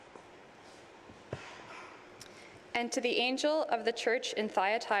And to the angel of the church in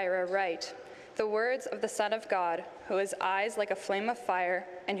Thyatira write, the words of the Son of God, who has eyes like a flame of fire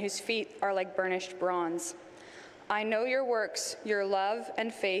and whose feet are like burnished bronze. I know your works, your love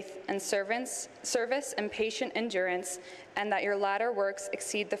and faith and service and patient endurance, and that your latter works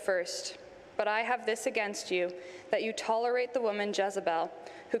exceed the first. But I have this against you, that you tolerate the woman Jezebel,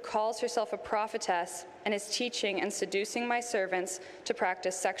 who calls herself a prophetess and is teaching and seducing my servants to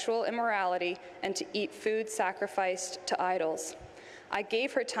practice sexual immorality and to eat food sacrificed to idols. I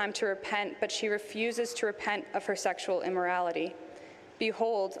gave her time to repent, but she refuses to repent of her sexual immorality.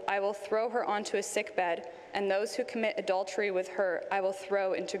 Behold, I will throw her onto a sickbed, and those who commit adultery with her I will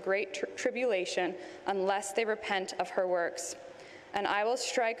throw into great tribulation unless they repent of her works. And I will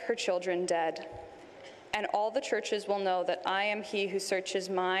strike her children dead. And all the churches will know that I am he who searches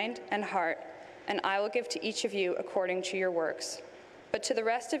mind and heart, and I will give to each of you according to your works. But to the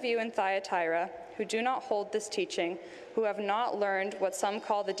rest of you in Thyatira, who do not hold this teaching, who have not learned what some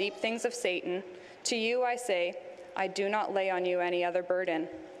call the deep things of Satan, to you I say, I do not lay on you any other burden.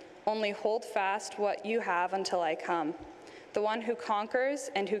 Only hold fast what you have until I come. The one who conquers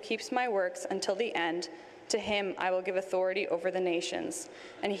and who keeps my works until the end, to him I will give authority over the nations,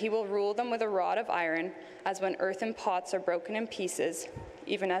 and he will rule them with a rod of iron, as when earthen pots are broken in pieces,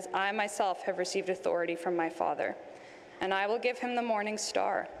 even as I myself have received authority from my Father. And I will give him the morning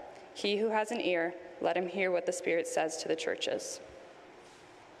star. He who has an ear, let him hear what the Spirit says to the churches.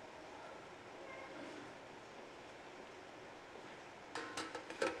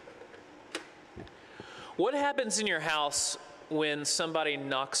 What happens in your house when somebody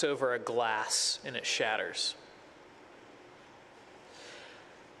knocks over a glass and it shatters?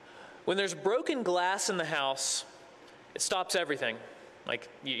 When there's broken glass in the house, it stops everything. Like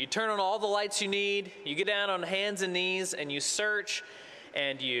you turn on all the lights you need, you get down on hands and knees and you search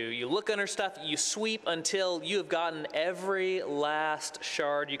and you look under stuff, you sweep until you have gotten every last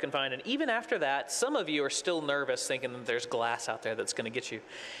shard you can find. And even after that, some of you are still nervous thinking that there's glass out there that's going to get you.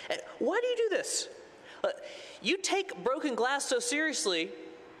 And why do you do this? You take broken glass so seriously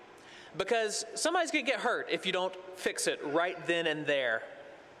because somebody's going to get hurt if you don't fix it right then and there.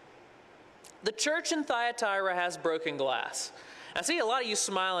 The church in Thyatira has broken glass. I see a lot of you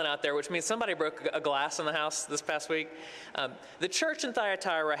smiling out there, which means somebody broke a glass in the house this past week. The church in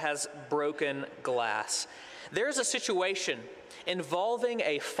Thyatira has broken glass. There's a situation involving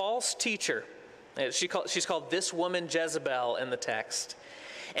a false teacher. She's called this woman Jezebel in the text.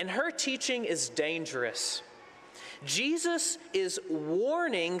 And her teaching is dangerous. Jesus is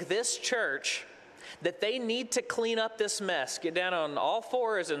warning this church that they need to clean up this mess, get down on all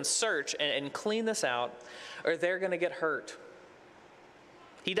fours and search and clean this out, or they're going to get hurt.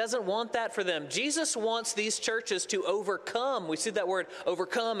 He doesn't want that for them. Jesus wants these churches to overcome. We see that word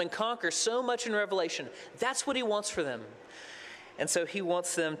overcome and conquer so much in Revelation. That's what he wants for them. And so he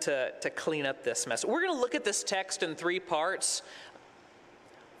wants them to clean up this mess. We're going to look at this text in three parts.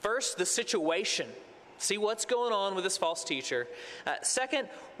 First, the situation. See what's going on with this false teacher. Second,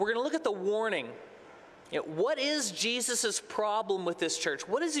 we're going to look at the warning. What is Jesus' problem with this church?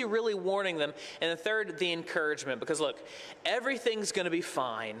 What is he really warning them? And the third, the encouragement. Because look, everything's going to be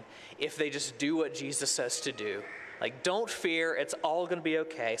fine if they just do what Jesus says to do. Like, don't fear, it's all going to be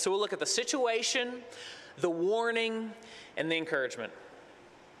okay. So we'll look at the situation, the warning, and the encouragement.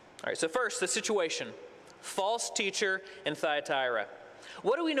 All right, so first, the situation. False teacher in Thyatira.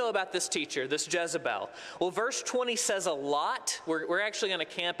 What do we know about this teacher, this Jezebel? Well, verse 20 says a lot. We're actually going to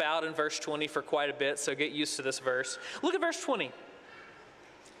camp out in verse 20 for quite a bit, so get used to this verse. Look at verse 20.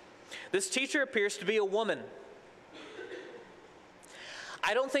 This teacher appears to be a woman.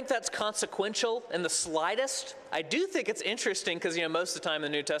 I don't think that's consequential in the slightest. I do think it's interesting because, most of the time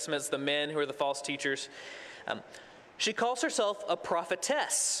in the New Testament, it's the men who are the false teachers. She calls herself a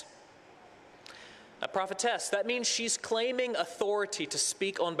prophetess. A prophetess, that means she's claiming authority to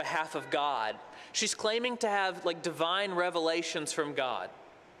speak on behalf of God. She's claiming to have divine revelations from God.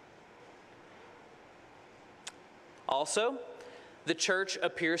 Also, the church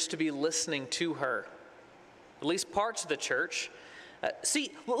appears to be listening to her. At least parts of the church.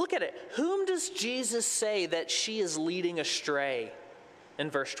 Look at it. Whom does Jesus say that she is leading astray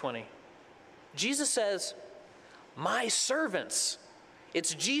in verse 20? Jesus says, my servants.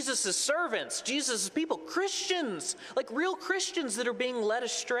 It's Jesus' servants, Jesus' people, Christians, real Christians that are being led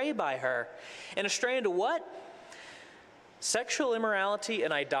astray by her. And astray into what? Sexual immorality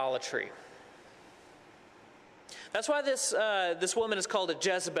and idolatry. That's why this woman is called a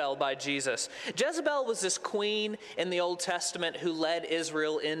Jezebel by Jesus. Jezebel was this queen in the Old Testament who led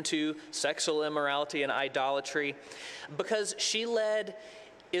Israel into sexual immorality and idolatry because she led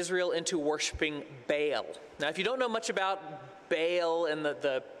Israel into worshiping Baal. Now, if you don't know much about Baal and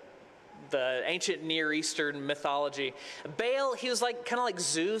the ancient Near Eastern mythology, Baal, he was like kind of like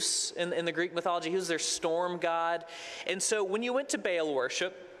Zeus in the Greek mythology. He was their storm god. And so when you went to Baal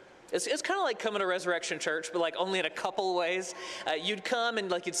worship, it's kind of like coming to Resurrection Church, but like only in a couple ways. You'd come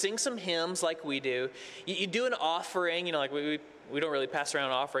and like you'd sing some hymns like we do. You'd do an offering, like we don't really pass around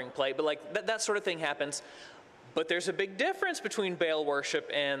an offering plate, but like that sort of thing happens. But there's a big difference between Baal worship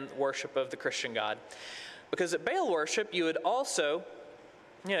and worship of the Christian God. Because at Baal worship, you would also,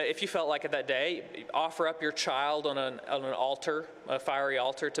 if you felt like it that day, offer up your child on an altar, a fiery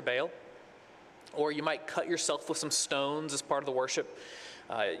altar to Baal. Or you might cut yourself with some stones as part of the worship.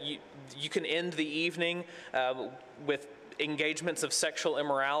 You can end the evening with engagements of sexual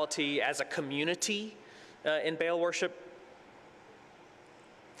immorality as a community in Baal worship.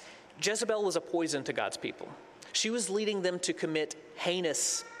 Jezebel was a poison to God's people. She was leading them to commit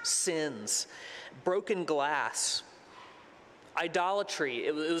heinous sins, broken glass, idolatry.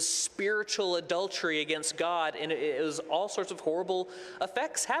 It was spiritual adultery against God, and it was all sorts of horrible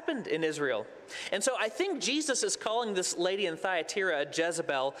effects happened in Israel. And so I think Jesus is calling this lady in Thyatira a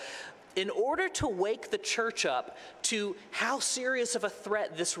Jezebel in order to wake the church up to how serious of a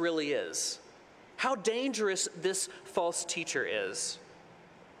threat this really is, how dangerous this false teacher is.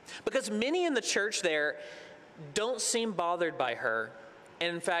 Because many in the church there don't seem bothered by her.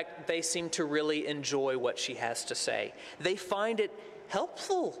 And in fact, they seem to really enjoy what she has to say. They find it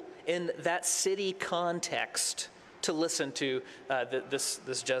helpful in that city context to listen to this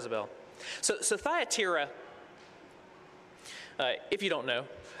Jezebel. So Thyatira, if you don't know,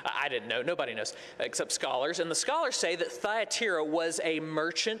 I didn't know, nobody knows except scholars. And the scholars say that Thyatira was a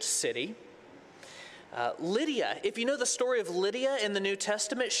merchant city. Lydia, if you know the story of Lydia in the New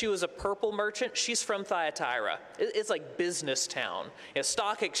Testament, she was a purple merchant. She's from Thyatira. It's like business town,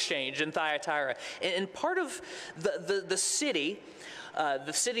 stock exchange in Thyatira. And part of the city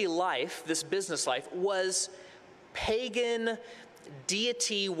life, this business life, was pagan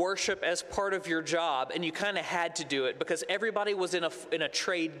deity worship as part of your job, and you kind of had to do it because everybody was in a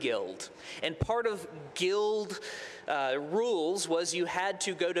trade guild. And part of guild rules was you had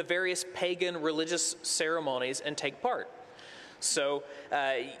to go to various pagan religious ceremonies and take part. So,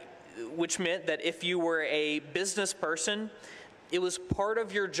 which meant that if you were a business person, it was part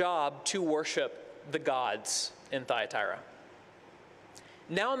of your job to worship the gods in Thyatira.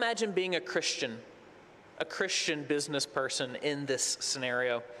 Now imagine being a Christian business person in this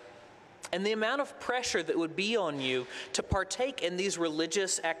scenario. And the amount of pressure that would be on you to partake in these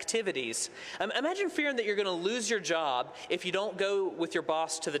religious activities. Imagine fearing that you're going to lose your job if you don't go with your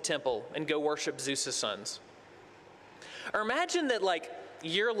boss to the temple and go worship Zeus's sons. Or imagine that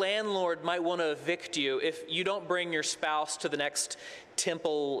your landlord might want to evict you if you don't bring your spouse to the next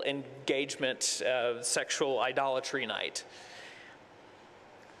temple engagement, sexual idolatry night.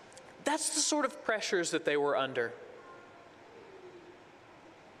 That's the sort of pressures that they were under.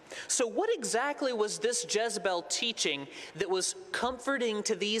 So what exactly was this Jezebel teaching that was comforting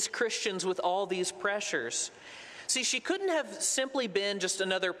to these Christians with all these pressures? See, she couldn't have simply been just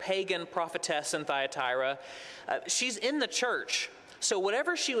another pagan prophetess in Thyatira. She's in the church. So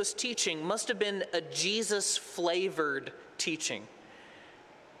whatever she was teaching must have been a Jesus-flavored teaching.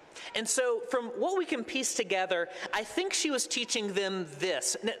 And so from what we can piece together, I think she was teaching them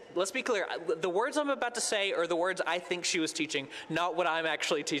this. Now, let's be clear. The words I'm about to say are the words I think she was teaching, not what I'm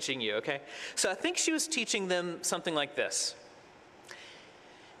actually teaching you, okay? So I think she was teaching them something like this.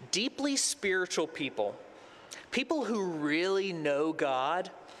 Deeply spiritual people who really know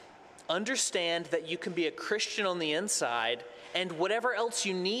God, understand that you can be a Christian on the inside and whatever else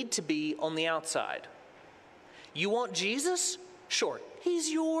you need to be on the outside. You want Jesus? Sure.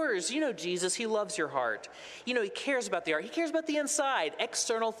 He's yours. You know Jesus. He loves your heart. He cares about the heart. He cares about the inside.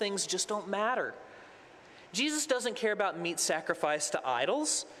 External things just don't matter. Jesus doesn't care about meat sacrificed to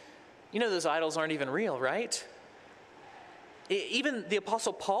idols. Those idols aren't even real, right? Even the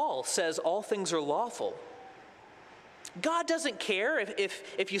Apostle Paul says all things are lawful. God doesn't care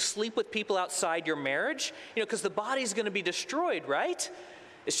if you sleep with people outside your marriage, because the body's going to be destroyed, right?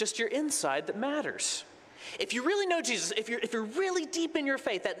 It's just your inside that matters. If you really know Jesus, if you're really deep in your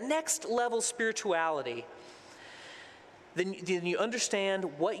faith, that next level spirituality, then you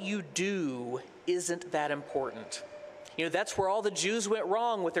understand what you do isn't that important. That's where all the Jews went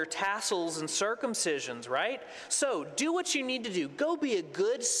wrong with their tassels and circumcisions, right? So do what you need to do. Go be a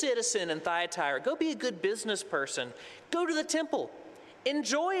good citizen in Thyatira. Go be a good business person. Go to the temple.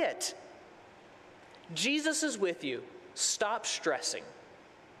 Enjoy it. Jesus is with you. Stop stressing.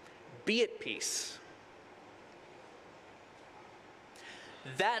 Be at peace.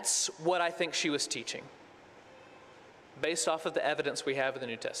 That's what I think she was teaching, based off of the evidence we have in the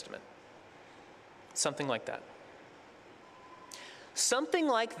New Testament. Something like that. Something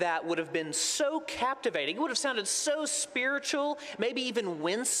like that would have been so captivating. It would have sounded so spiritual, maybe even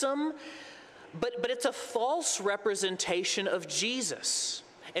winsome, but it's a false representation of Jesus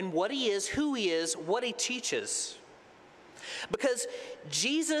and what he is, who he is, what he teaches. Because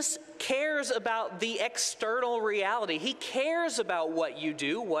Jesus cares about the external reality. He cares about what you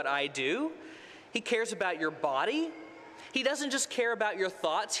do, what I do. He cares about your body. He doesn't just care about your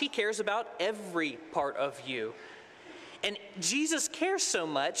thoughts. He cares about every part of you. And Jesus cares so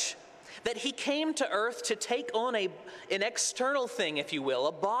much that he came to earth to take on an external thing, if you will,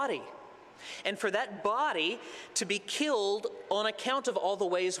 a body. And for that body to be killed on account of all the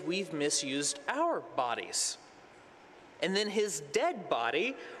ways we've misused our bodies. And then his dead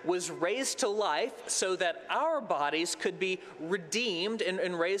body was raised to life so that our bodies could be redeemed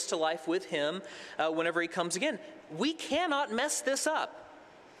and raised to life with him whenever he comes again. We cannot mess this up.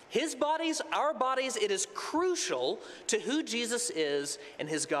 His bodies, our bodies, it is crucial to who Jesus is and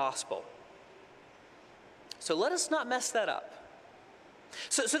his gospel. So let us not mess that up.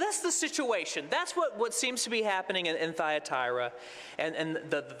 So that's the situation. That's what seems to be happening in Thyatira and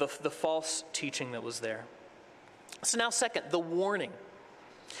the false teaching that was there. So now second, the warning.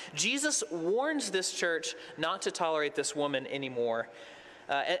 Jesus warns this church not to tolerate this woman anymore.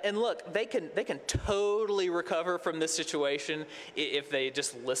 And look, they can totally recover from this situation if they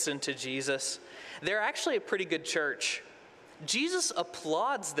just listen to Jesus. They're actually a pretty good church. Jesus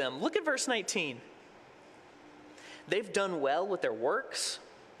applauds them. Look at verse 19. They've done well with their works.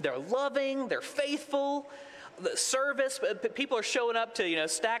 They're loving. They're faithful. The service, people are showing up to,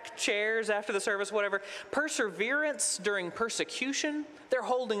 stack chairs after the service, whatever. Perseverance during persecution. They're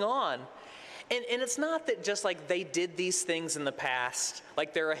holding on. And it's not that just like they did these things in the past,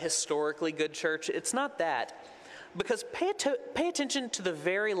 like they're a historically good church. It's not that. Because pay attention to the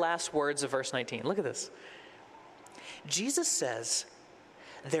very last words of verse 19. Look at this. Jesus says,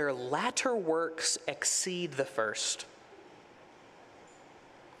 their latter works exceed the first.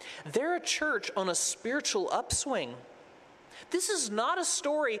 They're a church on a spiritual upswing. This is not a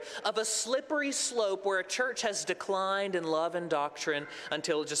story of a slippery slope where a church has declined in love and doctrine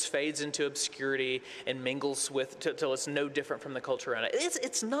until it just fades into obscurity and mingles with, till it's no different from the culture around it.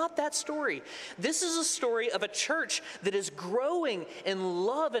 It's not that story. This is a story of a church that is growing in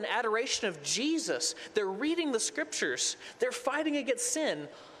love and adoration of Jesus. They're reading the scriptures. They're fighting against sin.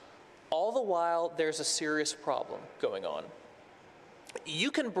 All the while, there's a serious problem going on.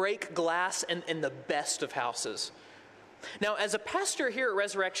 You can break glass in the best of houses. Now, as a pastor here at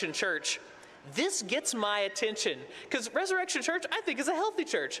Resurrection Church, this gets my attention because Resurrection Church, I think, is a healthy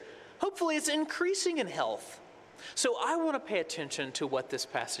church. Hopefully, it's increasing in health. So I want to pay attention to what this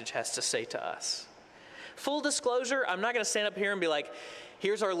passage has to say to us. Full disclosure, I'm not going to stand up here and be like,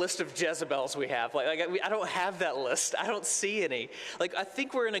 here's our list of Jezebels we have. I don't have that list. I don't see any. I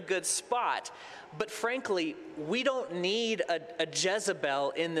think we're in a good spot. But frankly, we don't need a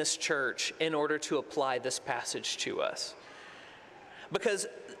Jezebel in this church in order to apply this passage to us. Because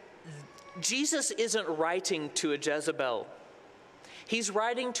Jesus isn't writing to a Jezebel. He's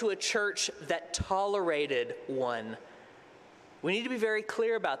writing to a church that tolerated one. We need to be very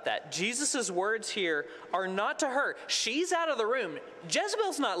clear about that. Jesus' words here are not to her. She's out of the room.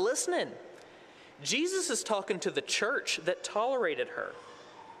 Jezebel's not listening. Jesus is talking to the church that tolerated her.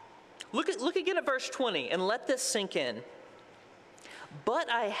 Look again at verse 20 and let this sink in. But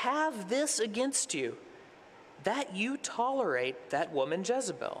I have this against you, that you tolerate that woman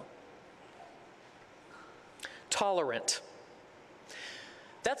Jezebel. Tolerant.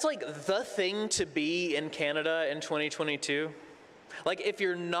 That's like the thing to be in Canada in 2022. If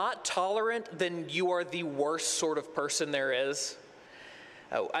you're not tolerant, then you are the worst sort of person there is.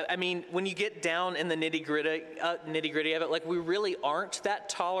 I mean, when you get down in the nitty-gritty of it, we really aren't that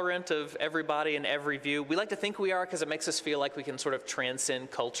tolerant of everybody and every view. We like to think we are because it makes us feel like we can sort of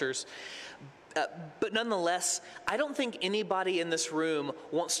transcend cultures. But nonetheless, I don't think anybody in this room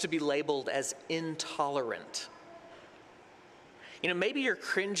wants to be labeled as intolerant. Maybe you're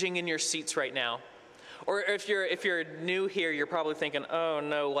cringing in your seats right now. Or if you're new here, you're probably thinking, oh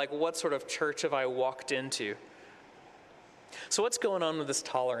no, what sort of church have I walked into? So what's going on with this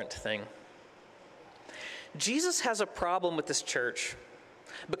tolerant thing? Jesus has a problem with this church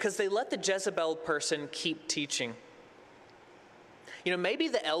because they let the Jezebel person keep teaching. You know, maybe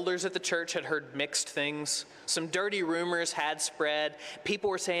the elders at the church had heard mixed things. Some dirty rumors had spread. People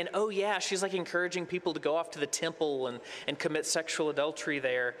were saying, oh yeah, she's like encouraging people to go off to the temple and commit sexual adultery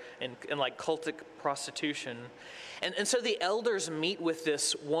there and like cultic prostitution. And so the elders meet with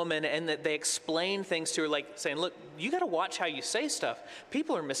this woman and that they explain things to her, like saying, look, you got to watch how you say stuff.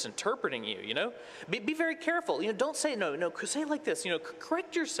 People are misinterpreting you, you know. Be very careful. You know, don't say no, say it like this, you know,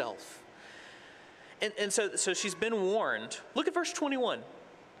 correct yourself. And so she's been warned. Look at verse 21.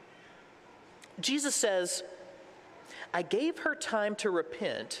 Jesus says, I gave her time to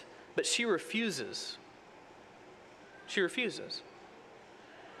repent, but she refuses. She refuses.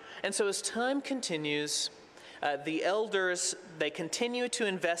 And so as time continues, the elders, they continue to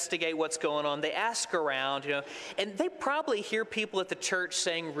investigate what's going on. They ask around, you know, and they probably hear people at the church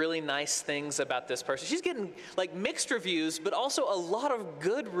saying really nice things about this person. She's getting like mixed reviews, but also a lot of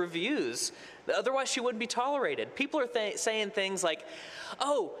good reviews. Otherwise, she wouldn't be tolerated. People are saying things like,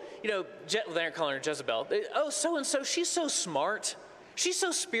 oh, you know, they're calling her Jezebel. Oh, so-and-so, she's so smart. She's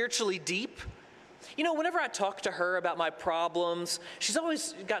so spiritually deep. You know, whenever I talk to her about my problems, she's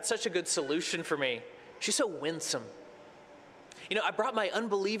always got such a good solution for me. She's so winsome. You know, I brought my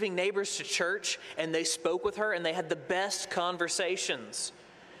unbelieving neighbors to church and they spoke with her and they had the best conversations.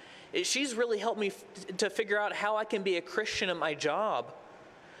 She's really helped me to figure out how I can be a Christian at my job.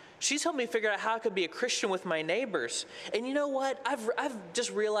 She's helped me figure out how I could be a Christian with my neighbors. And you know what? I've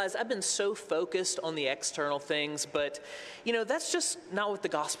just realized I've been so focused on the external things, but you know, that's just not what the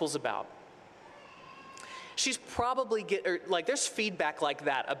gospel's about. She's probably there's feedback like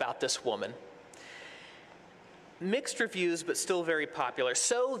that about this woman. Mixed reviews, but still very popular.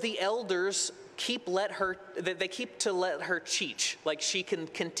 So the elders let her teach, like she can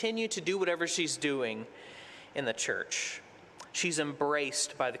continue to do whatever she's doing in the church. She's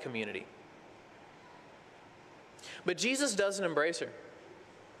embraced by the community. But Jesus doesn't embrace her.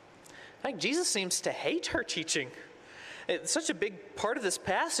 In fact, Jesus seems to hate her teaching. It's such a big part of this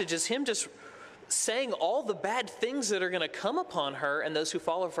passage is him just saying all the bad things that are going to come upon her and those who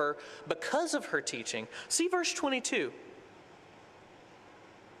follow her because of her teaching. See verse 22.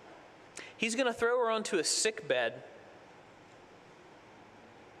 He's going to throw her onto a sick bed.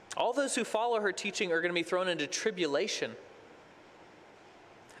 All those who follow her teaching are going to be thrown into tribulation.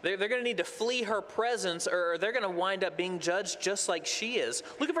 They're going to need to flee her presence or they're going to wind up being judged just like she is.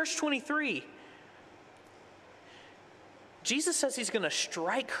 Look at verse 23. Jesus says he's going to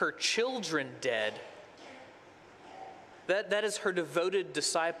strike her children dead. That is her devoted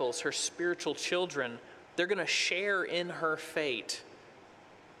disciples, her spiritual children. They're going to share in her fate.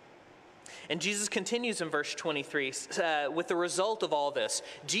 And Jesus continues in verse 23 with the result of all this.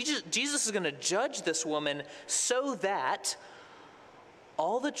 Jesus is going to judge this woman so that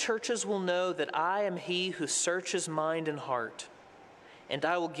all the churches will know that I am he who searches mind and heart, and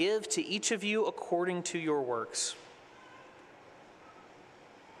I will give to each of you according to your works.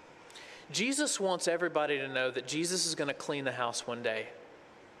 Jesus wants everybody to know that Jesus is going to clean the house one day.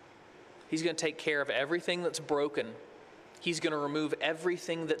 He's going to take care of everything that's broken. He's going to remove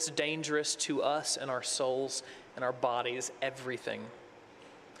everything that's dangerous to us and our souls and our bodies, everything.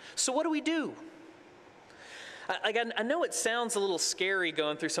 So what do we do? I know it sounds a little scary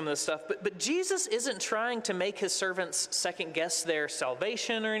going through some of this stuff, but Jesus isn't trying to make his servants second guess their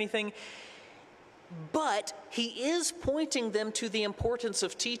salvation or anything, but he is pointing them to the importance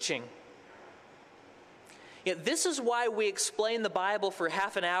of teaching. Yeah, this is why we explain the Bible for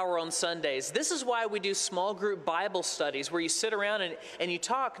half an hour on Sundays. This is why we do small group Bible studies where you sit around and you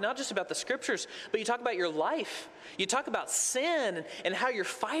talk not just about the scriptures, but you talk about your life. You talk about sin and how you're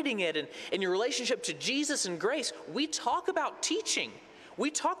fighting it and your relationship to Jesus and grace. We talk about teaching.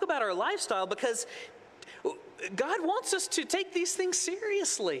 We talk about our lifestyle because God wants us to take these things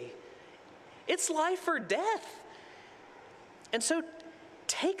seriously. It's life or death. And so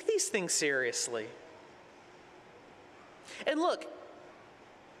take these things seriously. And look,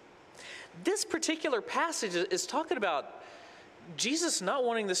 this particular passage is talking about Jesus not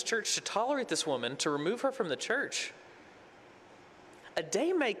wanting this church to tolerate this woman, to remove her from the church. A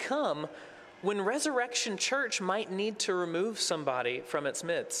day may come when Resurrection Church might need to remove somebody from its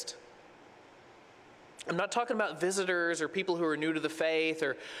midst. I'm not talking about visitors or people who are new to the faith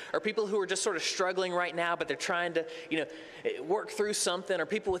or people who are just sort of struggling right now, but they're trying to, work through something, or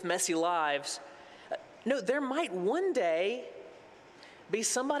people with messy lives. No, there might one day be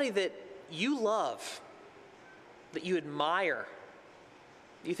somebody that you love, that you admire,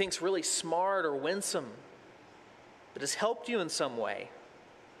 you think's really smart or winsome, that has helped you in some way.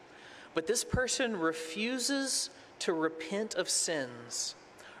 But this person refuses to repent of sins,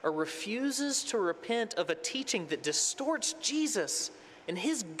 or refuses to repent of a teaching that distorts Jesus and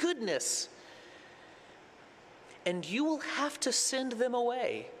his goodness, and you will have to send them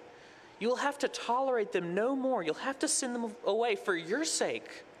away. You will have to tolerate them no more. You'll have to send them away for your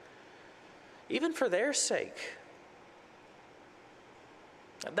sake, even for their sake.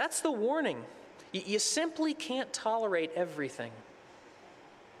 That's the warning. You simply can't tolerate everything.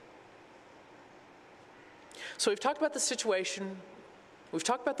 So we've talked about the situation, we've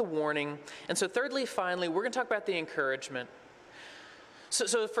talked about the warning, and so thirdly, finally, we're going to talk about the encouragement.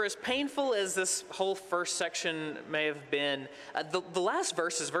 So for as painful as this whole first section may have been, the last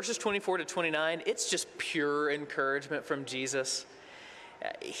verses 24 to 29, it's just pure encouragement from Jesus.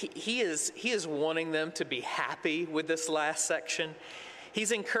 He is wanting them to be happy with this last section.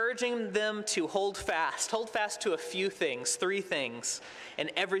 He's encouraging them to hold fast to a few things, 3 things, and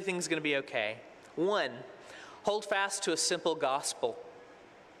everything's going to be okay. 1, hold fast to a simple gospel.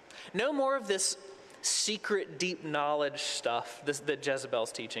 No more of this secret deep knowledge stuff that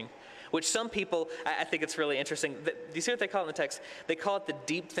Jezebel's teaching, which some people, I think it's really interesting. Do you see what they call it in the text? They call it the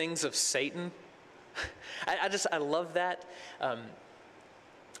deep things of Satan. I love that.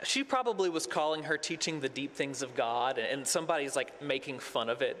 She probably was calling her teaching the deep things of God, and somebody's like making fun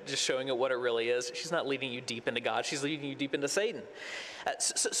of it, just showing it what it really is. She's not leading you deep into God, she's leading you deep into Satan.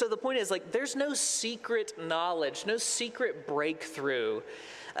 So the point is, like, there's no secret knowledge, no secret breakthrough,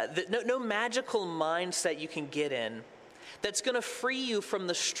 no magical mindset you can get in that's going to free you from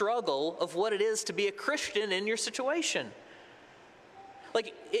the struggle of what it is to be a Christian in your situation.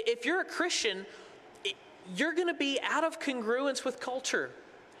 Like, if you're a Christian, you're going to be out of congruence with culture.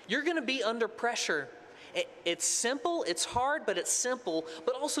 You're going to be under pressure. It's simple, it's hard, but it's simple.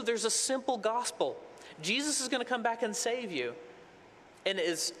 But also there's a simple gospel. Jesus is going to come back and save you. And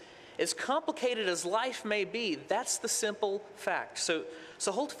as complicated as life may be, that's the simple fact. So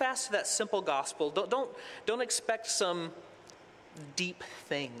hold fast to that simple gospel. Don't expect some deep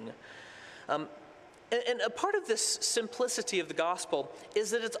thing. And a part of this simplicity of the gospel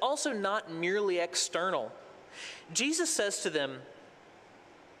is that it's also not merely external. Jesus says to them,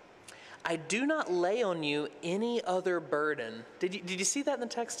 I do not lay on you any other burden. Did you see that in the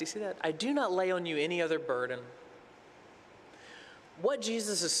text? Do you see that? I do not lay on you any other burden. What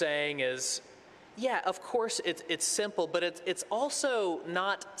Jesus is saying is, yeah, of course it's simple, but it's also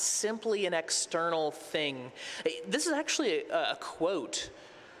not simply an external thing. This is actually a quote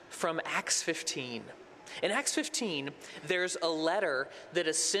from Acts 15. In Acts 15, there's a letter that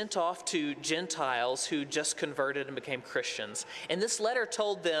is sent off to Gentiles who just converted and became Christians. And this letter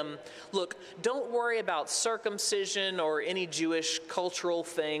told them, look, don't worry about circumcision or any Jewish cultural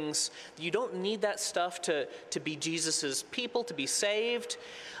things. You don't need that stuff to be Jesus's people, to be saved.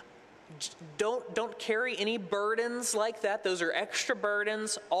 Don't carry any burdens like that. Those are extra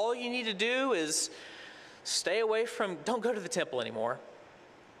burdens. All you need to do is don't go to the temple anymore.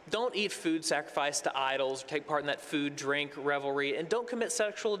 Don't eat food sacrificed to idols, or take part in that food, drink, revelry, and don't commit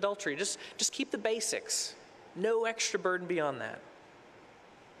sexual adultery. Just keep the basics. No extra burden beyond that.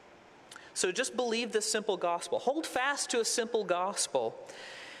 So just believe this simple gospel. Hold fast to a simple gospel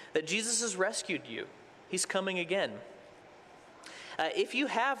that Jesus has rescued you. He's coming again. If you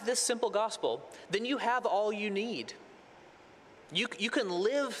have this simple gospel, then you have all you need. You can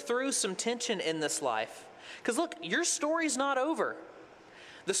live through some tension in this life. Because look, your story's not over.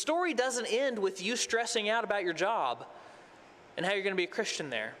 The story doesn't end with you stressing out about your job and how you're going to be a Christian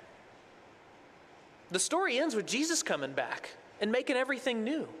there. The story ends with Jesus coming back and making everything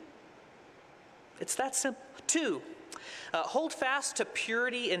new. It's that simple. 2, hold fast to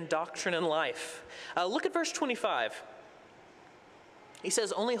purity in doctrine and life. Look at verse 25. He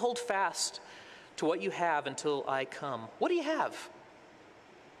says, only hold fast to what you have until I come. What do you have?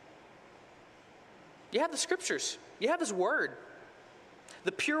 You have the scriptures. You have his word.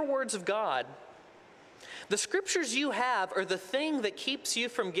 The pure words of God. The scriptures you have are the thing that keeps you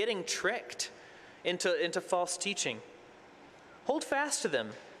from getting tricked into false teaching. Hold fast to them.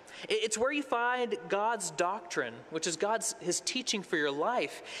 It's where you find God's doctrine, which is his teaching for your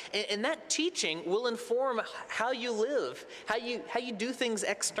life. And that teaching will inform how you live, how you do things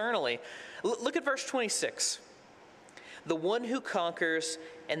externally. Look at verse 26. The one who conquers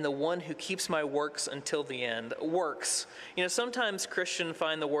and the one who keeps my works until the end. Works. Sometimes Christians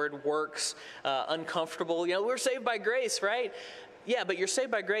find the word works uncomfortable. We're saved by grace, right? Yeah, but you're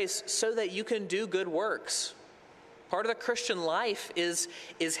saved by grace so that you can do good works. Part of the Christian life is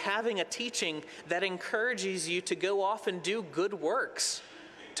having a teaching that encourages you to go off and do good works,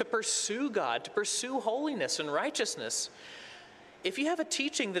 to pursue God, to pursue holiness and righteousness. If you have a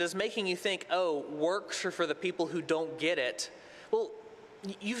teaching that is making you think, works are for the people who don't get it, well,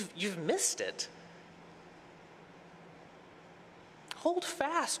 you've missed it. Hold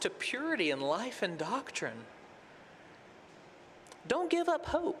fast to purity in life and doctrine. Don't give up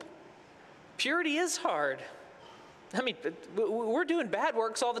hope. Purity is hard. I mean, we're doing bad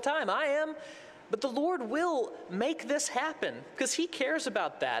works all the time. I am. But the Lord will make this happen because he cares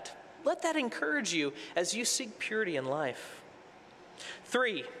about that. Let that encourage you as you seek purity in life.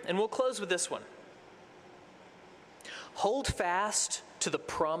 3, and we'll close with this one. Hold fast to the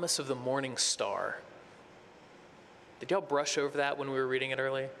promise of the morning star. Did y'all brush over that when we were reading it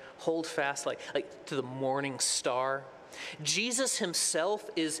earlier? Hold fast like to the morning star. Jesus himself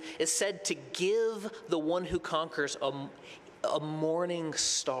is said to give the one who conquers a morning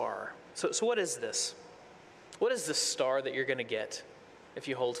star. So what is this? What is this star that you're going to get if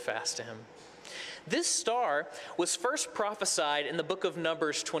you hold fast to him? This star was first prophesied in the book of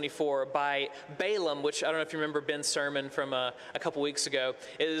Numbers 24 by Balaam, which I don't know if you remember Ben's sermon from a couple weeks ago.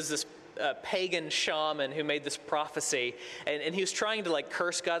 It is this pagan shaman who made this prophecy, and he was trying to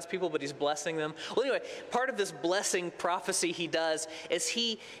curse God's people, but he's blessing them. Well, anyway, part of this blessing prophecy he does is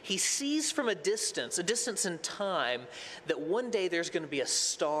he sees from a distance in time, that one day there's going to be a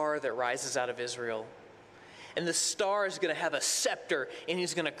star that rises out of Israel. And the star is going to have a scepter, and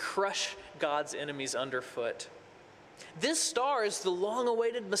he's going to crush God's enemies underfoot. This star is the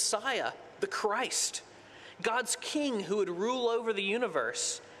long-awaited Messiah, the Christ, God's king who would rule over the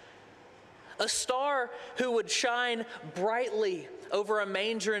universe. A star who would shine brightly over a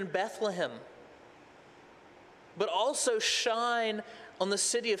manger in Bethlehem, but also shine on the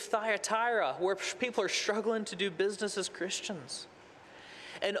city of Thyatira, where people are struggling to do business as Christians.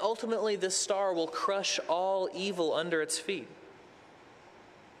 And ultimately, this star will crush all evil under its feet.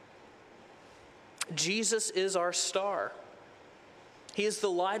 Jesus is our star. He is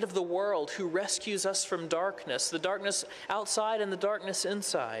the light of the world who rescues us from darkness, the darkness outside and the darkness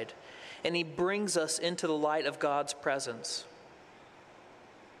inside. And he brings us into the light of God's presence.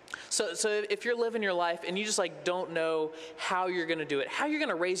 So if you're living your life and you just don't know how you're going to do it, how you're going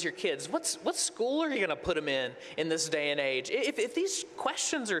to raise your kids, what school are you going to put them in this day and age? If these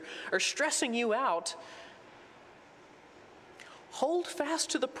questions are stressing you out, hold fast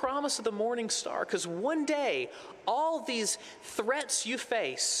to the promise of the morning star, because one day all these threats you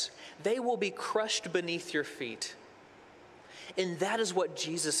face, they will be crushed beneath your feet. And that is what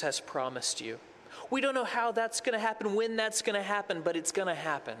Jesus has promised you. We don't know how that's going to happen, when that's going to happen, but it's going to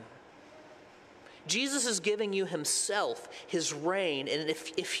happen. Jesus is giving you himself, his reign, and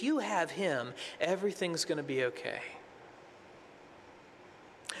if you have him, everything's going to be okay.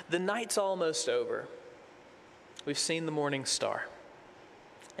 The night's almost over. We've seen the morning star,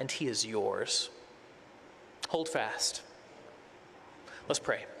 and he is yours. Hold fast. Let's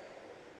pray.